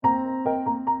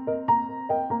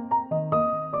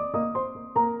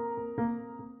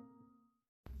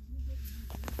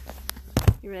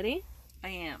You ready? I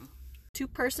am.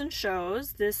 2-person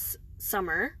shows this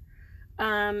summer.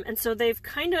 And so they've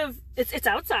kind of, it's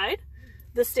outside.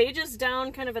 The stage is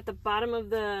down kind of at the bottom of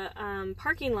the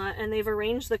parking lot, and they've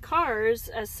arranged the cars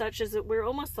as such as that we're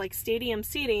almost like stadium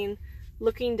seating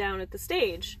looking down at the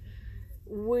stage.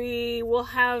 We will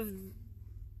have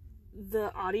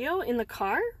the audio in the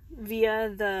car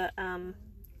via the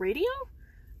radio,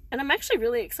 and I'm actually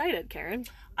really excited, Karen.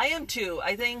 I am too.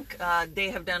 I think they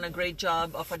have done a great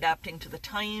job of adapting to the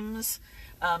times.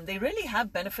 They really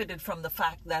have benefited from the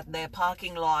fact that their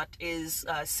parking lot is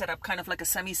set up kind of like a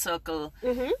semicircle,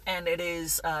 and it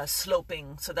is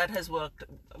sloping. So that has worked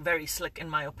very slick in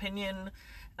my opinion.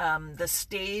 The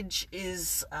stage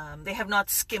is, they have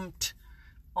not skimped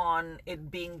on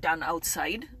it being done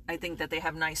outside. I think that they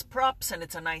have nice props and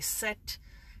it's a nice set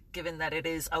given that it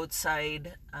is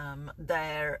outside.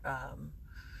 Their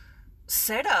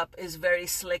setup is very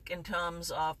slick in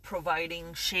terms of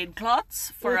providing shade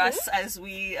cloths for us as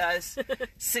we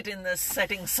sit in the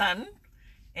setting sun,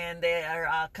 and there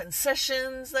are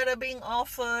concessions that are being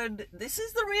offered. This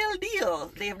is the real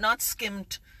deal. They have not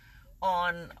skimped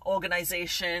on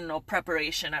organization or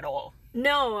preparation at all.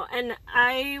 No, and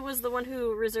I was the one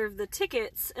who reserved the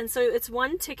tickets, and so it's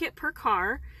 1 ticket per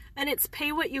car, and it's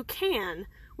pay what you can,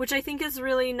 which I think is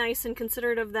really nice and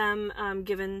considerate of them,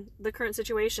 given the current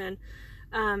situation.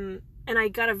 And I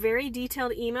got a very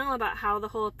detailed email about how the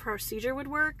whole procedure would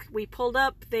work. We pulled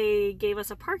up, they gave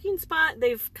us a parking spot.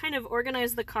 They've kind of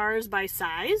organized the cars by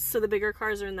size, so the bigger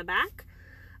cars are in the back.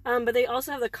 But they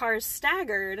also have the cars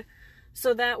staggered,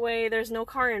 so that way there's no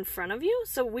car in front of you,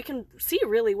 so we can see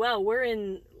really well. We're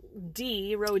in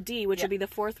D, row D, which would be the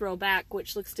 4th row back,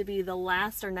 which looks to be the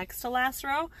last or next to last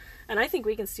row, and I think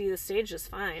we can see the stage just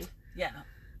fine. Yeah,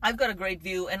 I've got a great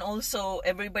view, and also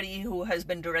everybody who has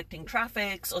been directing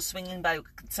traffics or swinging by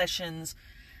concessions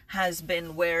has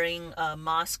been wearing a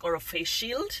mask or a face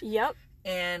shield. Yep.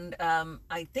 And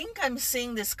I think I'm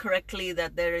seeing this correctly,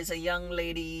 that there is a young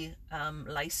lady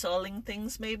Lysoling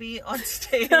things maybe on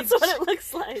stage. That's what it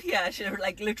looks like. Yeah, she,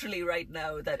 like literally right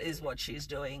now, that is what she's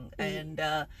doing. And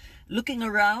looking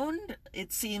around,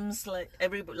 it seems like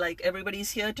everybody's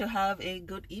here to have a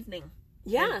good evening.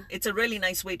 Yeah. And it's a really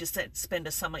nice way to spend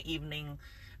a summer evening,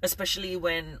 especially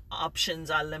when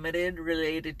options are limited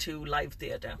related to live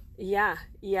theater. Yeah.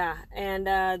 And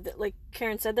like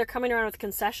Karen said, they're coming around with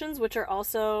concessions, which are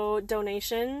also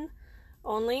donation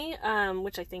only,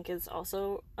 which I think is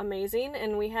also amazing.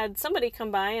 And we had somebody come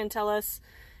by and tell us,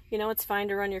 it's fine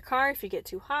to run your car if you get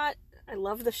too hot. I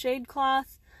love the shade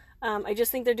cloth. I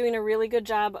just think they're doing a really good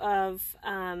job of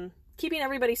keeping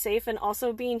everybody safe and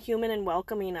also being human and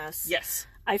welcoming us. Yes.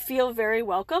 I feel very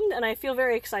welcomed, and I feel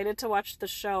very excited to watch the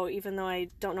show, even though I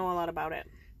don't know a lot about it.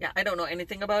 Yeah, I don't know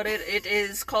anything about it. It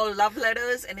is called Love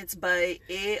Letters, and it's by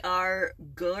A.R.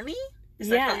 Gurney? Is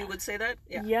that how you would say that?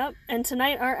 Yeah. Yep. And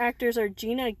tonight our actors are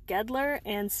Gina Gedler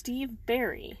and Steve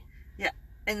Barry. Yeah.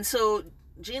 And so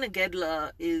Gina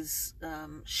Gedler is,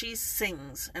 she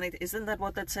sings, and isn't that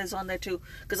what that says on there too?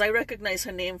 Because I recognize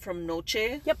her name from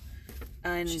Noche. Yep.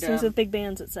 And she sings with big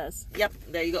bands, it says. Yep,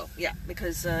 there you go. Yeah,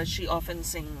 because she often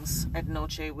sings at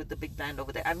Noche with the big band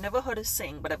over there. I've never heard her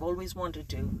sing, but I've always wanted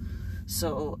to.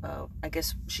 So I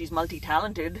guess she's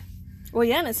multi-talented. Well,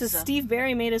 yeah, and it says Steve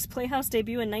Barry made his Playhouse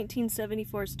debut in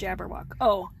 1974's Jabberwock.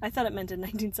 Oh, I thought it meant in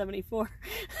 1974.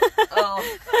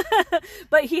 Oh.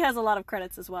 But he has a lot of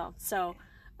credits as well. So,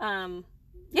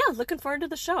 yeah, looking forward to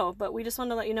the show. But we just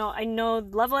wanted to let you know, I know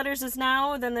Love Letters is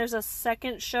now. Then there's a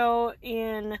second show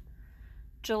in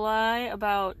July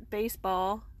about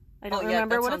baseball. I don't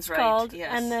remember what it's called.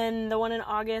 Yes. And then the one in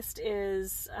August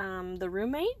is The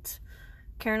Roommate.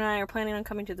 Karen and I are planning on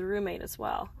coming to The Roommate as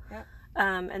well. Yep.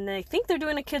 And I think they're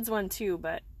doing a kids one too,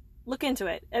 but look into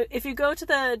it. If you go to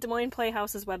the Des Moines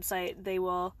Playhouse's website, they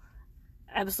will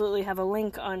absolutely have a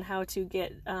link on how to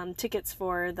get tickets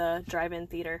for the drive-in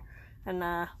theater. And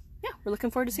yeah, we're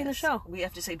looking forward to seeing the show. We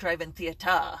have to say drive-in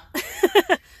theater.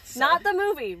 Not the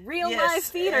movie, real live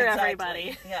theater, exactly.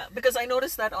 Everybody. Yeah, because I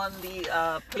noticed that on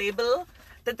the playbill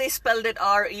that they spelled it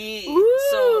R-E. Ooh,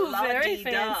 so very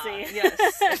fancy. Yes,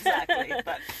 exactly.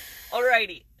 But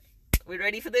alrighty, we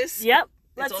ready for this? Yep,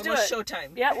 let's do it. It's almost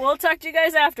showtime. Yeah, we'll talk to you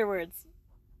guys afterwards.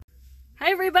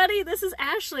 Hi everybody, this is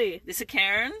Ashley. This is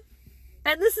Karen.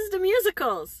 And this is The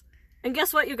Musicals. And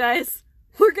guess what, you guys?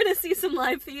 We're gonna see some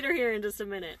live theater here in just a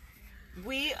minute.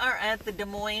 We are at the Des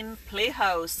Moines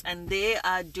Playhouse, and they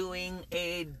are doing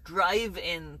a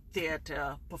drive-in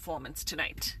theater performance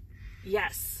tonight.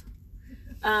 Yes.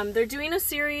 They're doing a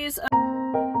series of...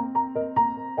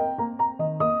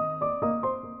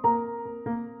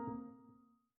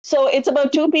 So it's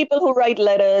about two people who write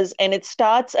letters, and it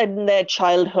starts in their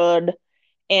childhood.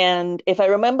 And if I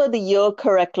remember the year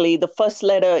correctly, the first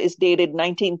letter is dated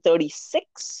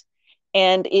 1936,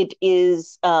 and it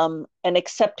is an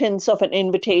acceptance of an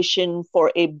invitation for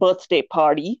a birthday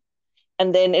party.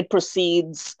 And then it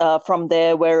proceeds from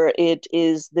there, where it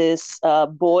is this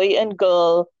boy and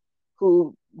girl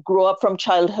who grow up from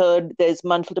childhood. There's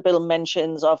multiple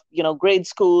mentions of, grade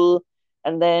school,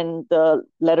 and then the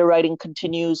letter writing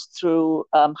continues through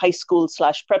high school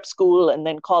 / prep school, and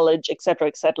then college, et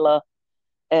cetera,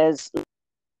 as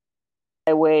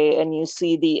way, and you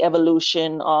see the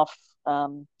evolution of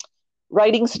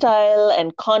writing style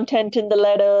and content in the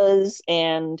letters,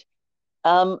 and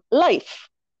life,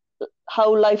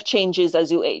 how life changes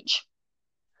as you age.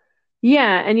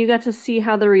 Yeah, and you got to see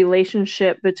how the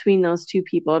relationship between those two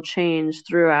people changed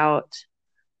throughout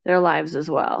their lives as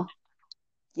well.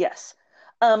 Yes.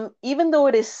 Even though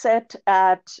it is set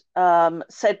like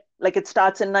it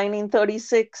starts in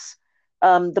 1936,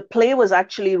 the play was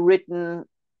actually written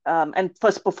and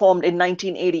first performed in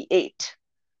 1988.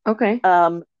 Okay.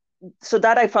 So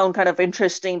that I found kind of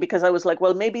interesting, because I was like,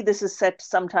 well, maybe this is set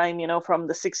sometime, from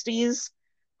the 60s,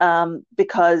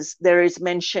 because there is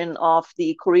mention of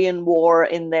the Korean War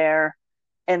in there.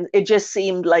 And it just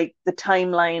seemed like the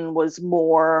timeline was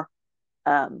more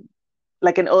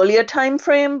like an earlier time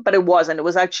frame, but it wasn't. It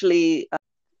was actually.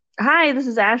 Hi, this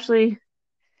is Ashley.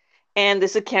 And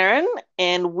this is Karen,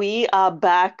 and we are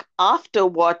back after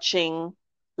watching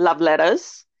Love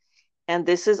Letters, and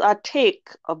this is our take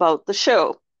about the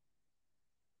show.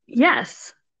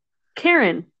 Yes.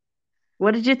 Karen,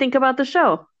 what did you think about the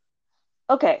show?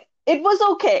 Okay, it was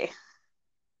okay.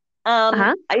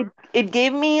 Uh-huh. It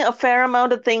gave me a fair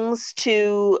amount of things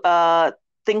to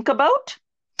think about.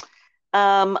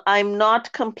 I'm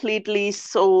not completely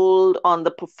sold on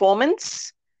the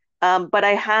performance, but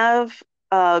I have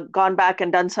gone back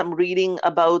and done some reading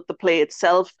about the play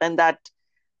itself, and that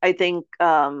I think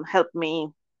helped me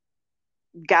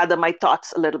gather my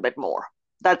thoughts a little bit more.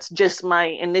 That's just my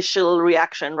initial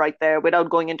reaction right there without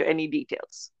going into any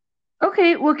details.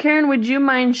 Okay, well, Karen, would you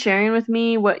mind sharing with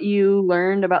me what you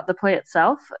learned about the play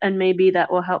itself? And maybe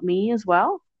that will help me as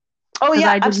well? Oh, Because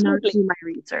yeah, I did not absolutely. do my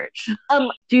research.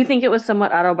 Do you think it was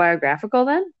somewhat autobiographical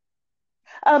then?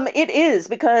 It is,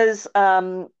 because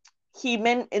he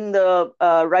meant in the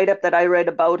write-up that I read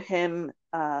about him,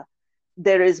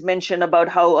 there is mention about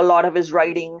how a lot of his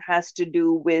writing has to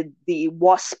do with the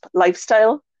WASP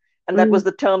lifestyle. And that was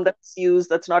the term that's used.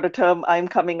 That's not a term I'm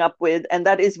coming up with. And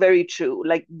that is very true.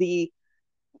 Like the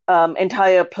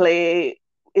entire play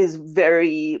is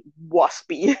very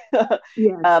waspy.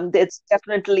 Yes. It's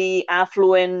definitely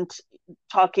affluent,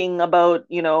 talking about,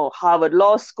 Harvard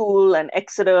Law School and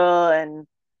Exeter and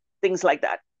things like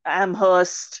that.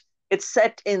 Amherst. It's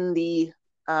set in the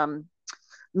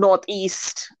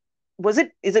Northeast.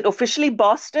 Is it officially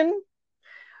Boston?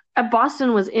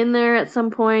 Boston was in there at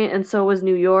some point, and so was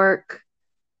New York.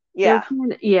 Yeah.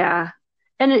 Yeah.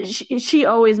 And she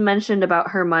always mentioned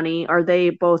about her money, or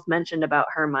they both mentioned about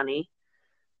her money.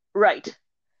 Right.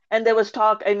 And there was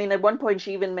talk, I mean, at one point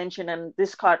she even mentioned, and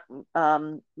this caught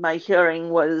my hearing,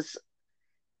 was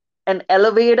an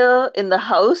elevator in the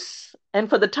house. And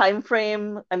for the time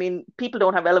frame, I mean, people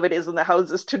don't have elevators in the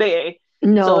houses today. So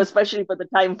No. especially for the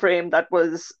time frame, that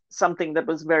was something that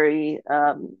was very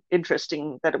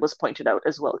interesting that it was pointed out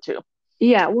as well too.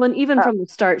 Yeah, well, and even from the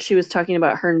start, she was talking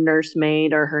about her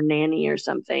nursemaid or her nanny or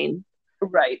something.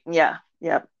 Right. Yeah.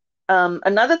 Yeah.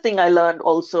 Another thing I learned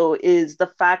also is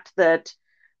the fact that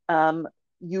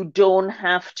you don't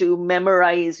have to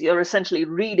memorize, you're essentially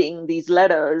reading these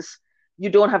letters.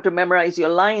 You don't have to memorize your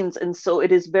lines. And so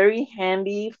it is very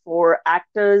handy for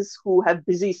actors who have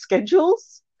busy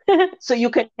schedules. So you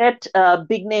can get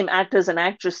big name actors and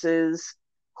actresses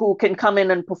who can come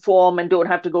in and perform and don't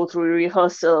have to go through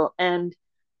rehearsal. And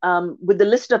with the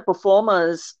list of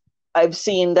performers, I've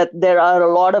seen that there are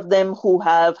a lot of them who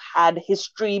have had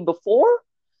history before.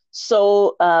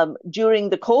 So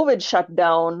during the COVID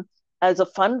shutdown, as a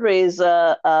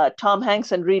fundraiser, Tom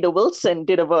Hanks and Rita Wilson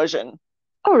did a version.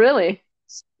 Oh, really?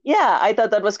 Yeah, I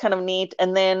thought that was kind of neat.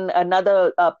 And then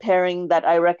another pairing that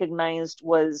I recognized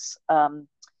was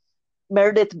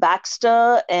Meredith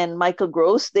Baxter and Michael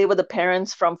Gross. They were the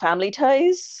parents from Family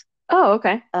Ties. Oh,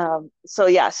 okay. So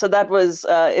yeah, so that was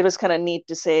it was kind of neat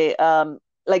to say,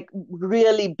 like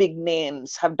really big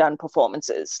names have done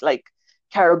performances, like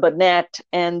Carol Burnett,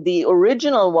 and the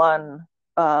original one,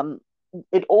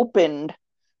 it opened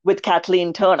with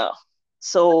Kathleen Turner.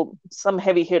 So some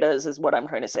heavy hitters is what I'm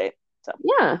trying to say. So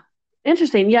Yeah,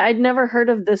 interesting. Yeah, I'd never heard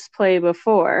of this play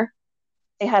before.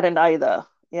 they hadn't either.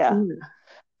 Yeah.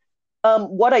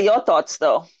 What are your thoughts,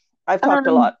 though? I've talked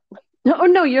a Um, lot. oh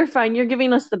no, you're fine. You're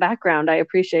giving us the background. I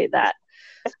appreciate that.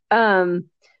 Um,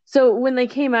 so when they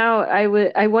came out,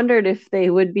 I wondered if they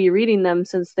would be reading them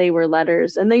since they were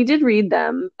letters, and they did read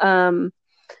them.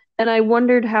 And I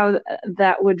wondered how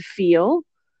that would feel.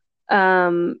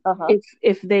 Uh-huh.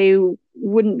 If they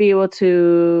wouldn't be able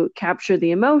to capture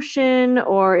the emotion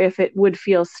or if it would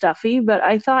feel stuffy, but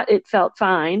I thought it felt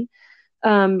fine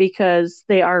because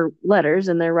they are letters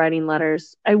and they're writing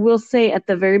letters. I will say at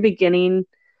the very beginning,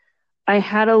 I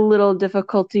had a little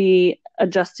difficulty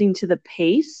adjusting to the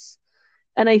pace.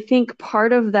 And I think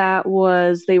part of that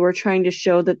was they were trying to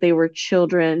show that they were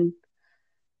children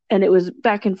and it was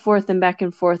back and forth and back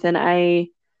and forth. And I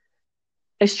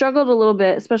struggled a little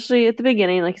bit, especially at the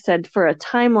beginning, like I said, for a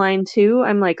timeline too.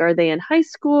 I'm like, are they in high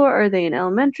school? Are they in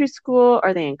elementary school?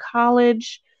 Are they in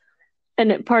college?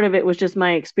 And part of it was just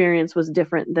my experience was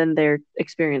different than their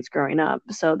experience growing up.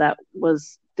 So that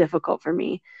was difficult for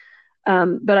me.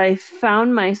 But I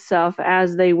found myself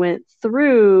as they went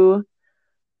through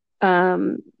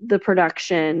the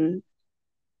production,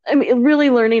 I mean, really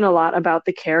learning a lot about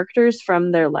the characters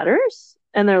from their letters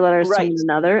and their letters to one Right.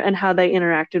 another and how they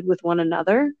interacted with one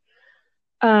another.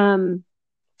 Um,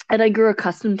 and I grew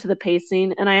accustomed to the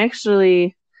pacing. And I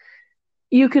actually,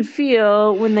 you could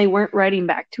feel when they weren't writing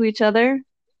back to each other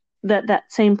that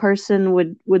that same person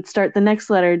would start the next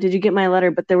letter. Did you get my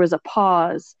letter? But there was a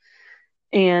pause,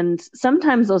 and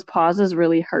sometimes those pauses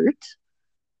really hurt.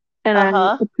 And I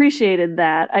Uh-huh. appreciated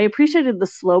that. I appreciated the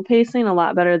slow pacing a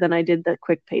lot better than I did the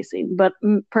quick pacing. But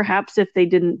perhaps if they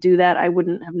didn't do that, I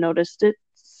wouldn't have noticed it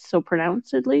so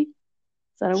pronouncedly. Is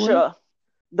that a word? Sure.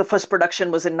 The first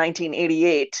production was in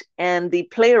 1988, and the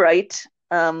playwright,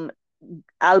 um,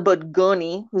 Albert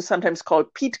Gurney, who's sometimes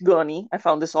called Pete Gurney, I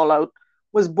found this all out,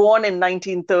 was born in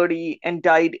 1930 and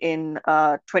died in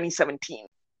 2017.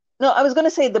 No, I was going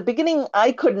to say the beginning,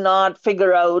 I could not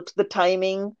figure out the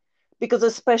timing because,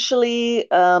 especially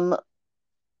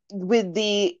with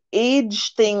the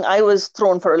age thing, I was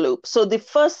thrown for a loop. So, the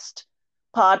first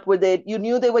part with it, you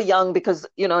knew they were young because,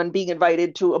 and being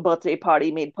invited to a birthday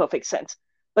party made perfect sense.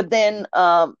 But then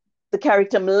the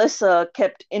character Melissa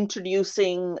kept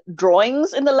introducing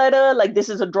drawings in the letter, like, this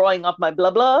is a drawing of my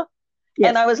blah blah.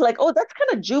 And Yes. I was like, oh, that's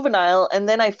kind of juvenile. And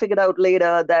then I figured out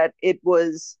later that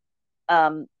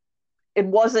um, it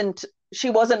wasn't, she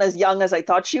wasn't as young as I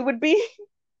thought she would be.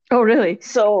 Oh, really?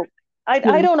 So I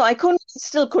Yeah. don't know.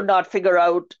 Still could not figure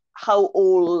out how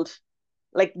old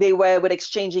like they were with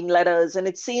exchanging letters. And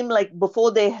it seemed like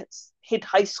before they hit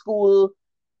high school,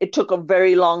 it took a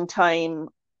very long time.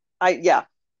 Yeah,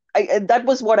 that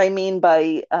was what I mean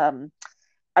by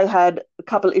I had a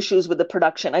couple issues with the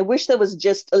production. I wish there was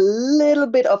just a little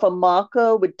bit of a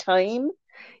marker with time.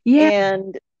 Yeah,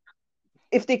 And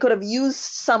if they could have used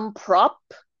some prop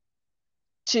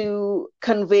to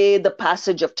convey the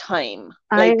passage of time.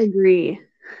 I Like, agree.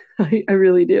 I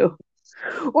really do.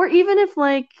 Or even if,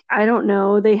 like, I don't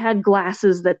know, they had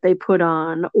glasses that they put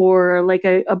on, or like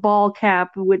a ball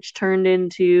cap, which turned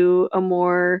into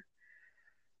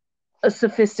a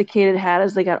sophisticated hat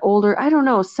as they got older. I don't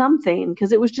know, something,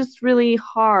 because it was just really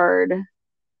hard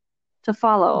to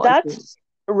follow, I think. that's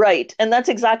right. And that's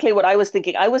exactly what I was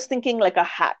thinking. I was thinking like a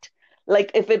hat.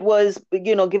 Like if it was,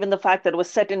 given the fact that it was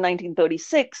set in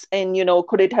 1936, and,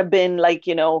 could it have been like,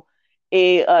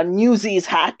 a Newsies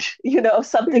hat, Sure,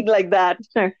 something like that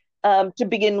sure. to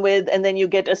begin with. And then you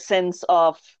get a sense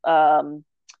of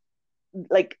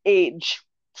like age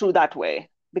through that way.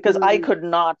 Because I Mm. could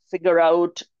not figure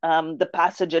out the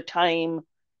passage of time.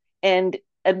 And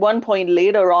at one point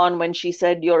later on, when she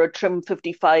said, you're a trim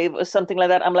 55 or something like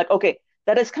that, I'm like, okay,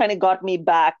 that has kind of got me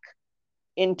back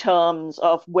in terms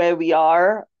of where we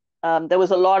are. There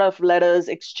was a lot of letters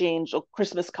exchanged or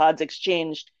Christmas cards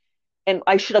exchanged, and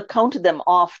I should have counted them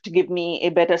off to give me a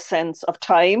better sense of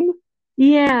time,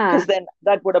 Yeah. because then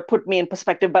that would have put me in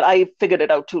perspective, but I figured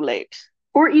it out too late.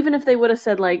 Or even if they would have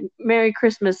said, like, Merry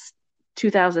Christmas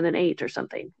 2008 or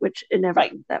something, which it never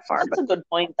Right. went that far, That's but a good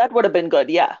point. That would have been good.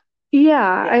 Yeah.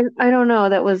 yeah, Yeah. I don't know.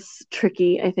 That was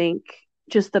tricky, I think,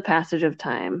 just the passage of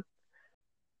time.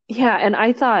 Yeah, and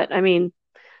I thought, I mean,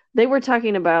 they were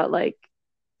talking about like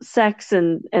sex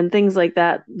and things like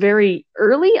that very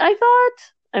early, I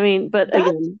thought. I mean, but That's,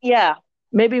 again, yeah.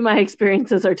 maybe my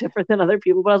experiences are different than other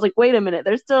people, but I was like, wait a minute,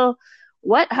 they're still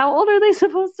what? How old are they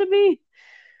supposed to be?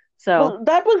 So, Well,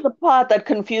 that was the part that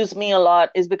confused me a lot,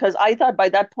 is because I thought by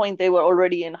that point they were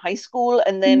already in high school,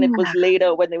 and then it yeah, was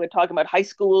later when they were talking about high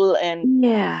school, and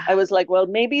yeah, I was like, well,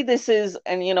 maybe this is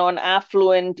an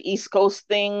affluent East Coast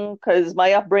thing because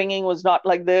my upbringing was not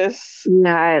like this.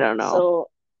 yeah, I don't know. So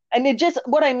And it just,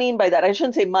 what I mean by that, I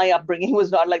shouldn't say my upbringing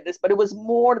was not like this, but it was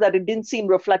more that it didn't seem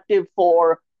reflective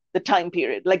for the time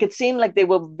period. Like it seemed like they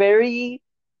were very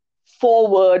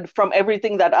forward from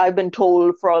everything that I've been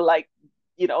told for like,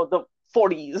 the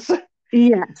 40s.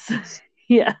 Yes.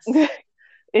 Yes.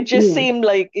 It just Yeah. seemed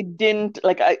like it didn't,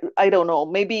 like, I don't know,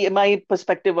 maybe my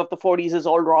perspective of the 40s is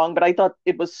all wrong, but I thought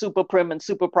it was super prim and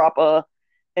super proper,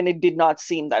 and it did not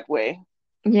seem that way.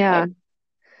 Yeah. But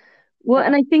Well,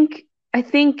 and yeah, I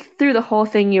think through the whole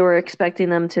thing you were expecting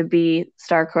them to be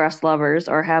star-crossed lovers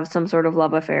or have some sort of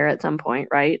love affair at some point,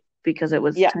 right? Because it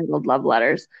was yeah, titled Love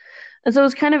Letters. And so it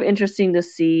was kind of interesting to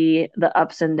see the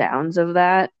ups and downs of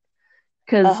that.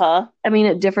 Because, uh-huh, I mean,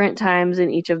 at different times in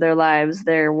each of their lives,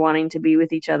 they're wanting to be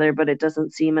with each other, but it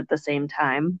doesn't seem at the same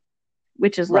time,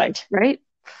 which is life, right, right?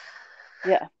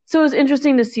 yeah, So it was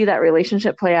interesting to see that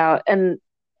relationship play out. And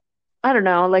I don't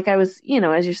know, like I was,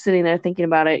 as you're sitting there thinking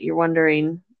about it, you're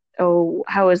wondering, oh,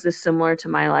 how is this similar to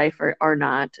my life or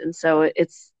not? And so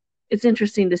it's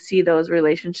interesting to see those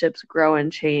relationships grow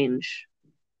and change.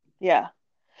 yeah.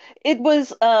 It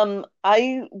was,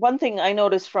 one thing I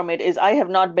noticed from it is I have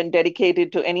not been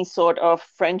dedicated to any sort of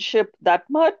friendship that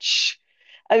much.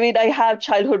 I mean, I have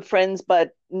childhood friends, but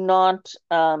not,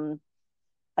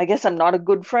 I guess I'm not a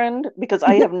good friend because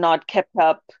I have not kept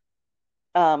up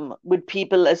with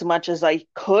people as much as I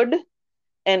could.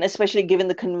 And especially given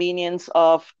the convenience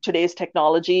of today's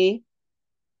technology,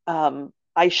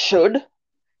 I should.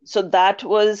 So that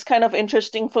was kind of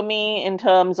interesting for me in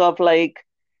terms of like,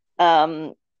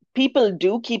 um, people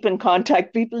do keep in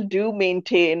contact, people do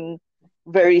maintain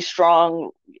very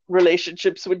strong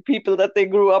relationships with people that they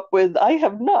grew up with. I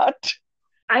have not.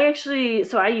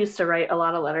 So I used to write a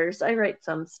lot of letters. I write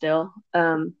some still.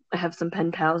 I have some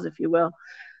pen pals, if you will.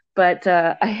 But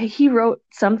he wrote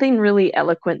something really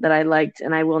eloquent that I liked,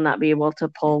 and I will not be able to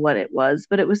pull what it was.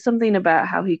 But it was something about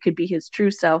how he could be his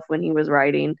true self when he was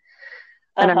writing,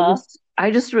 and Uh-huh.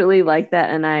 I just really liked that,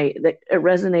 and that it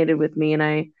resonated with me, and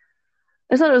I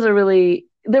thought it was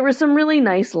there were some really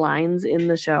nice lines in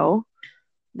the show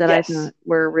that I Yes. thought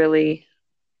were really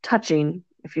touching,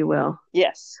 if you will.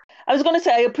 Yes. I was going to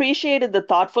say I appreciated the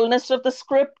thoughtfulness of the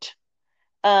script.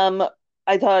 Um,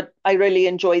 I thought I really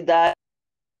enjoyed that.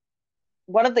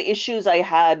 One of the issues I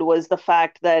had was the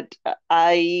fact that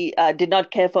I did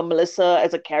not care for Melissa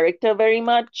as a character very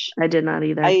much. I did not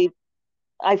either. I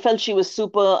I felt she was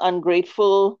super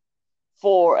ungrateful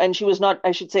and she was not,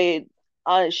 I should say,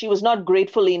 she was not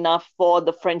grateful enough for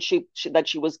the friendship that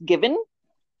she was given.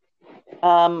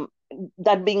 Um,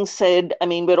 that being said, I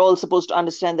mean, we're all supposed to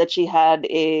understand that she had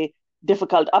a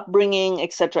difficult upbringing,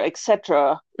 etc.,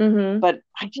 etc. Mm-hmm. But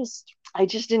I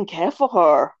just didn't care for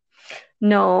her.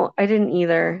 No, I didn't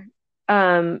either.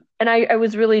 And I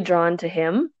was really drawn to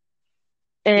him,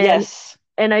 and Yes,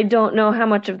 I don't know how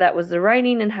much of that was the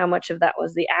writing and how much of that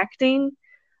was the acting.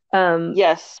 Um,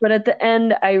 yes, but at the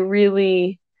end, I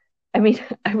mean,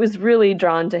 I was really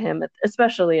drawn to him,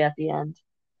 especially at the end.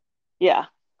 yeah.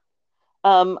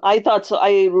 I thought so.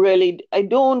 I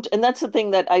don't, and that's the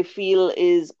thing that I feel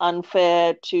is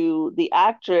unfair to the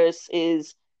actress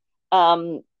is,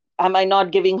 um, am I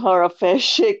not giving her a fair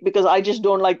shake because I just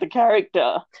don't like the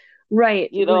character, Right,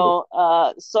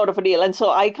 right. sort of a deal. And so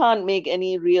I can't make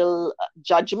any real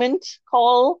judgment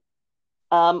call.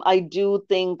 I do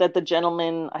think that the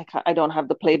gentleman, I don't have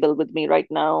the playbill with me right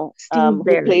now, Steve who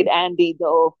played Barry. Andy,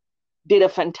 though, did a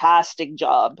fantastic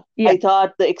job. Yeah. I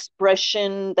thought the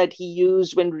expression that he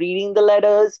used when reading the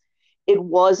letters, it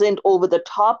wasn't over the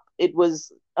top. It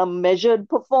was a measured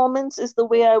performance, is the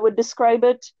way I would describe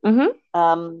it. Mm-hmm.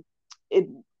 Um, it,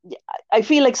 I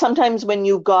feel like sometimes when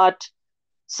you got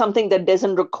something that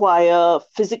doesn't require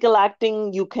physical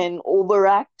acting, you can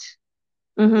overact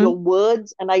Mm-hmm. your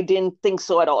words, and I didn't think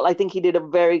so at all. I think he did a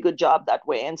very good job that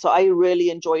way, and so I really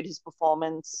enjoyed his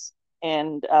performance.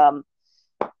 And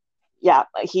yeah,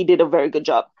 he did a very good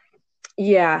job.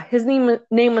 Yeah. His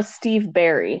name was Steve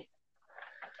Barry.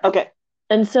 Okay.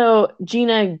 And so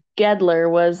Gina Gedler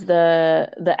was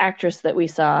the actress that we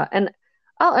saw. And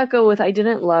I'll echo with I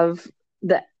didn't love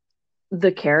the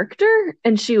the character,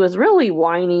 and she was really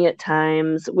whiny at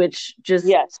times, which just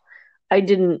Yes. I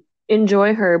didn't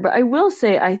enjoy her. But I will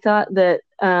say I thought that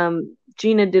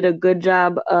Gina did a good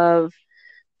job of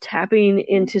tapping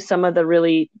into some of the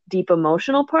really deep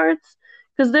emotional parts,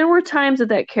 because there were times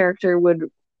that character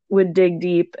would dig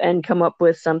deep and come up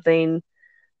with something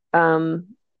um,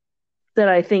 that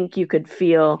I think you could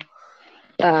feel.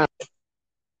 Uh,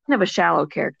 Kind of a shallow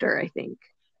character, I think,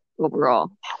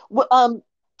 overall. Well,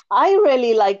 I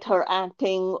really liked her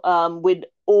acting with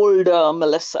older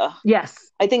Melissa. Yes.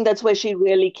 I think that's where she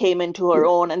really came into her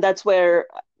own, and that's where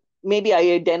maybe I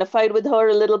identified with her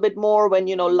a little bit more when,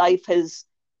 life has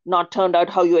not turned out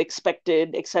how you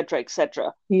expected, et cetera, et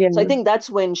cetera. So I Yeah. think that's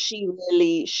when she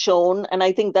really shone. And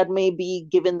I think that may be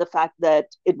given the fact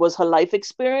that it was her life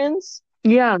experience.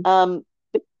 Yeah. Um,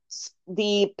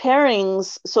 the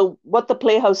pairings, so what the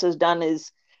Playhouse has done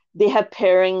is they have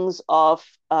pairings of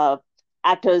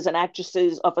actors and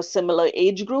actresses of a similar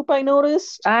age group, I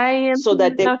noticed, I am so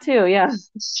that they now too. Yeah.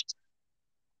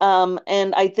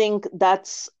 and I think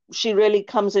that's she really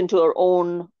comes into her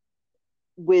own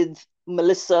with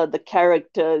Melissa, the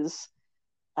character's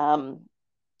um,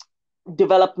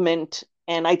 development,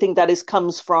 and I think that is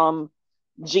comes from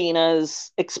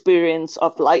Gina's experience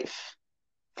of life.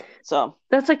 So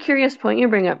That's a curious point you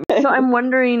bring up. So I'm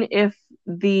wondering if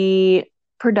the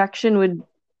production would,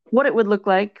 what it would look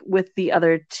like with the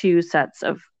other two sets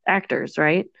of actors,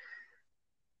 right?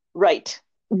 right.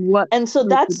 What And so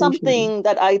would that's they be shooting? something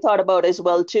that I thought about as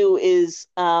well too, is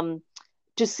to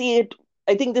see it.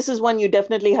 I think this is one you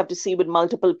definitely have to see with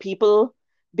multiple people,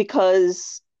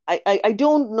 because I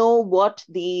don't know what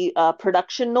the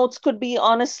production notes could be,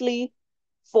 honestly,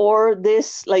 for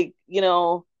this. Like,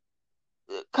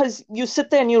 because you sit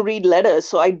there and you read letters,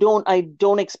 so I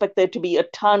don't expect there to be a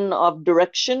ton of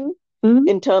direction Mhm.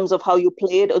 in terms of how you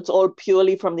play it. It's all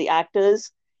purely from the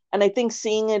actors. And I think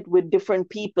seeing it with different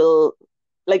people,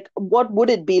 like what would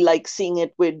it be like seeing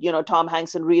it with, Tom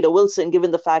Hanks and Rita Wilson,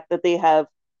 given the fact that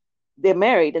they're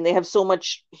married and they have so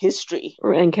much history.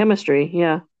 And chemistry,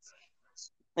 yeah.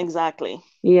 Exactly.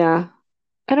 Yeah.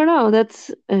 I don't know.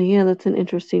 Yeah, that's an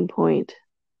interesting point.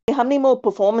 How many more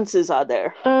performances are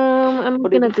there? I'm Would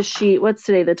looking it at the sheet. What's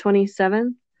today, the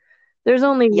 27th? There's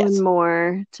only one Yes.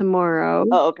 more tomorrow,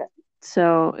 Oh, okay.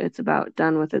 so it's about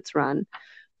done with its run.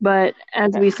 But as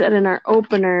Okay. we said in our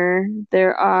opener,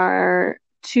 there are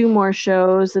two more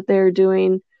shows that they're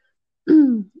doing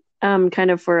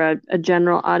kind of for a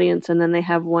general audience, and then they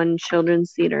have one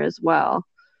children's theater as well.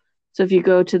 So if you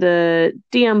go to the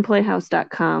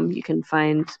dmplayhouse.com, you can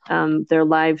find their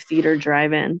live theater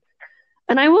drive-in.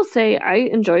 And I will say I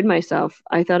enjoyed myself.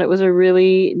 I thought it was a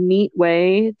really neat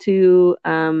way to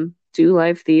do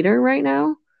live theater right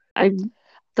now. I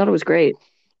thought it was great.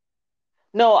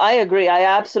 No, I agree. I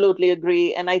absolutely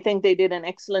agree. And I think they did an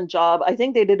excellent job. I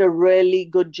think they did a really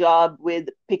good job with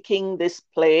picking this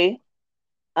play.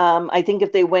 I think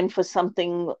if they went for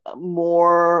something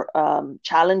more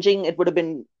challenging, it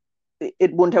wouldn't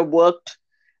have worked.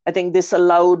 I think this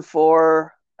allowed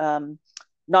for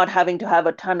not having to have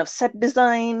a ton of set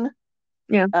design,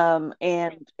 Yeah.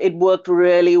 and it worked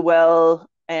really well.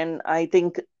 And I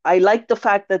think I like the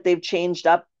fact that they've changed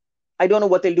up. I don't know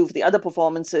what they'll do for the other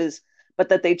performances, but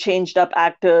that they changed up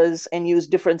actors and used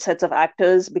different sets of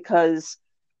actors, because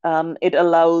it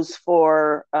allows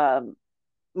for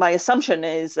my assumption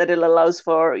is that it allows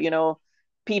for,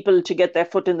 people to get their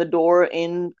foot in the door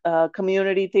in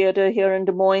community theater here in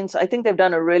Des Moines. I think they've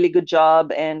done a really good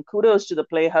job, and kudos to the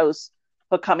Playhouse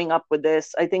for coming up with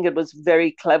this. I think it was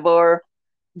very clever.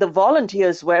 The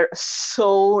volunteers were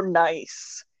so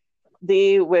nice.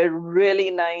 They were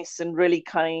really nice and really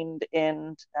kind,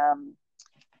 and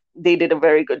they did a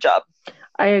very good job.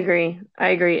 I agree. I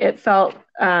agree. It felt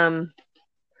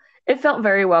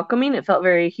very welcoming. It felt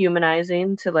very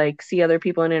humanizing to like see other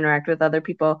people and interact with other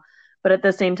people. But at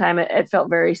the same time, it felt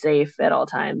very safe at all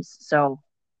times. So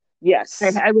Yes.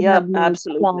 I would have Yep, no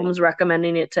absolutely. qualms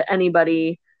recommending it to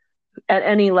anybody at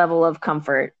any level of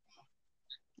comfort.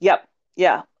 Yep.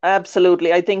 Yeah,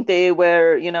 absolutely. I think they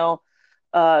were,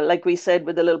 like we said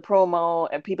with the little promo,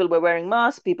 and people were wearing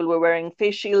masks, people were wearing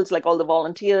face shields, like all the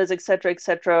volunteers, et cetera, et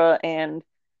cetera. And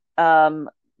um,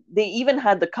 they even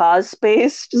had the cars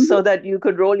spaced so Mhm. that you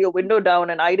could roll your window down.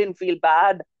 And I didn't feel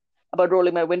bad about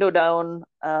rolling my window down,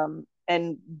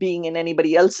 and being in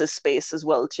anybody else's space as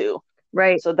well, too.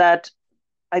 Right. So that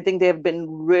I think they've been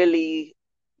really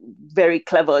very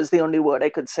clever, is the only word I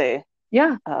could say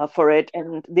Yeah. for it.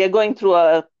 And they're going through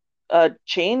a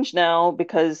change now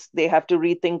because they have to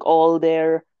rethink all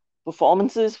their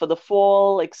performances for the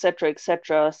fall, et cetera, et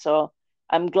cetera. So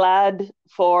I'm glad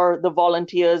for the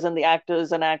volunteers and the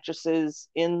actors and actresses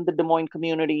in the Des Moines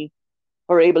community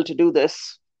who are able to do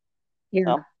this. Yeah.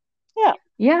 So, yeah.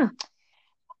 Yeah.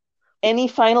 Any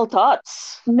final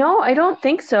thoughts? No, I don't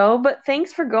think so. But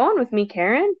thanks for going with me,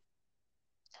 Karen.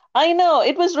 I know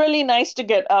it was really nice to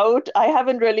get out. I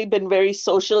haven't really been very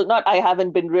social. Not I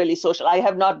haven't been really social. I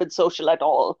have not been social at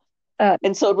all. Uh,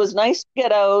 And so it was nice to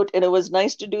get out, and it was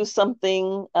nice to do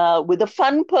something with a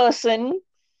fun person,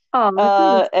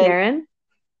 Thanks, and Karen.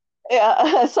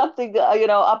 something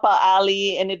up our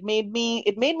alley. And it made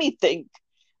me think.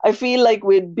 I feel like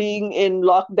with being in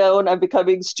lockdown, I'm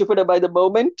becoming stupider by the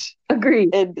moment.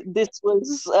 Agreed. And this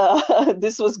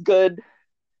was good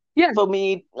Yeah. for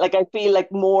me. Like I feel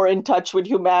like more in touch with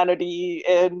humanity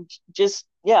and just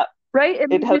yeah, Right?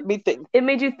 it helped me think. It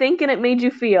made you think and it made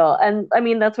you feel. And I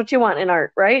mean, that's what you want in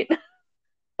art, right?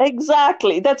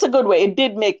 Exactly. That's a good way. It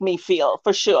did make me feel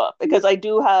for sure because I've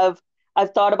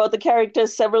thought about the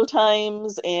characters several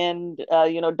times and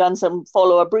done some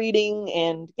follow-up reading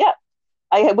and yeah,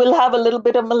 will have a little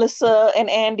bit of Melissa and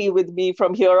Andy with me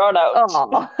from here on out.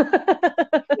 Oh.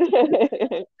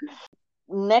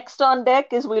 Next on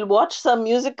deck is we'll watch some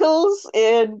musicals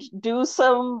and do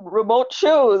some remote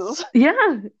shows.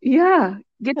 Yeah.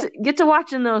 Get to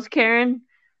watching those, Karen.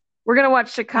 We're gonna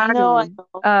watch Chicago. I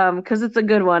know. Because it's a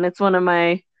good one. It's one of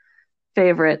my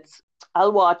favorites.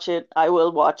 I'll watch it. I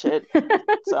will watch it.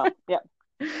 So yeah.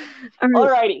 All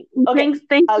right. Alrighty. Okay.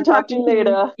 Thanks. I'll talk to you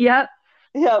later. Yep.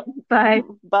 Yep. Bye.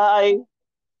 Bye.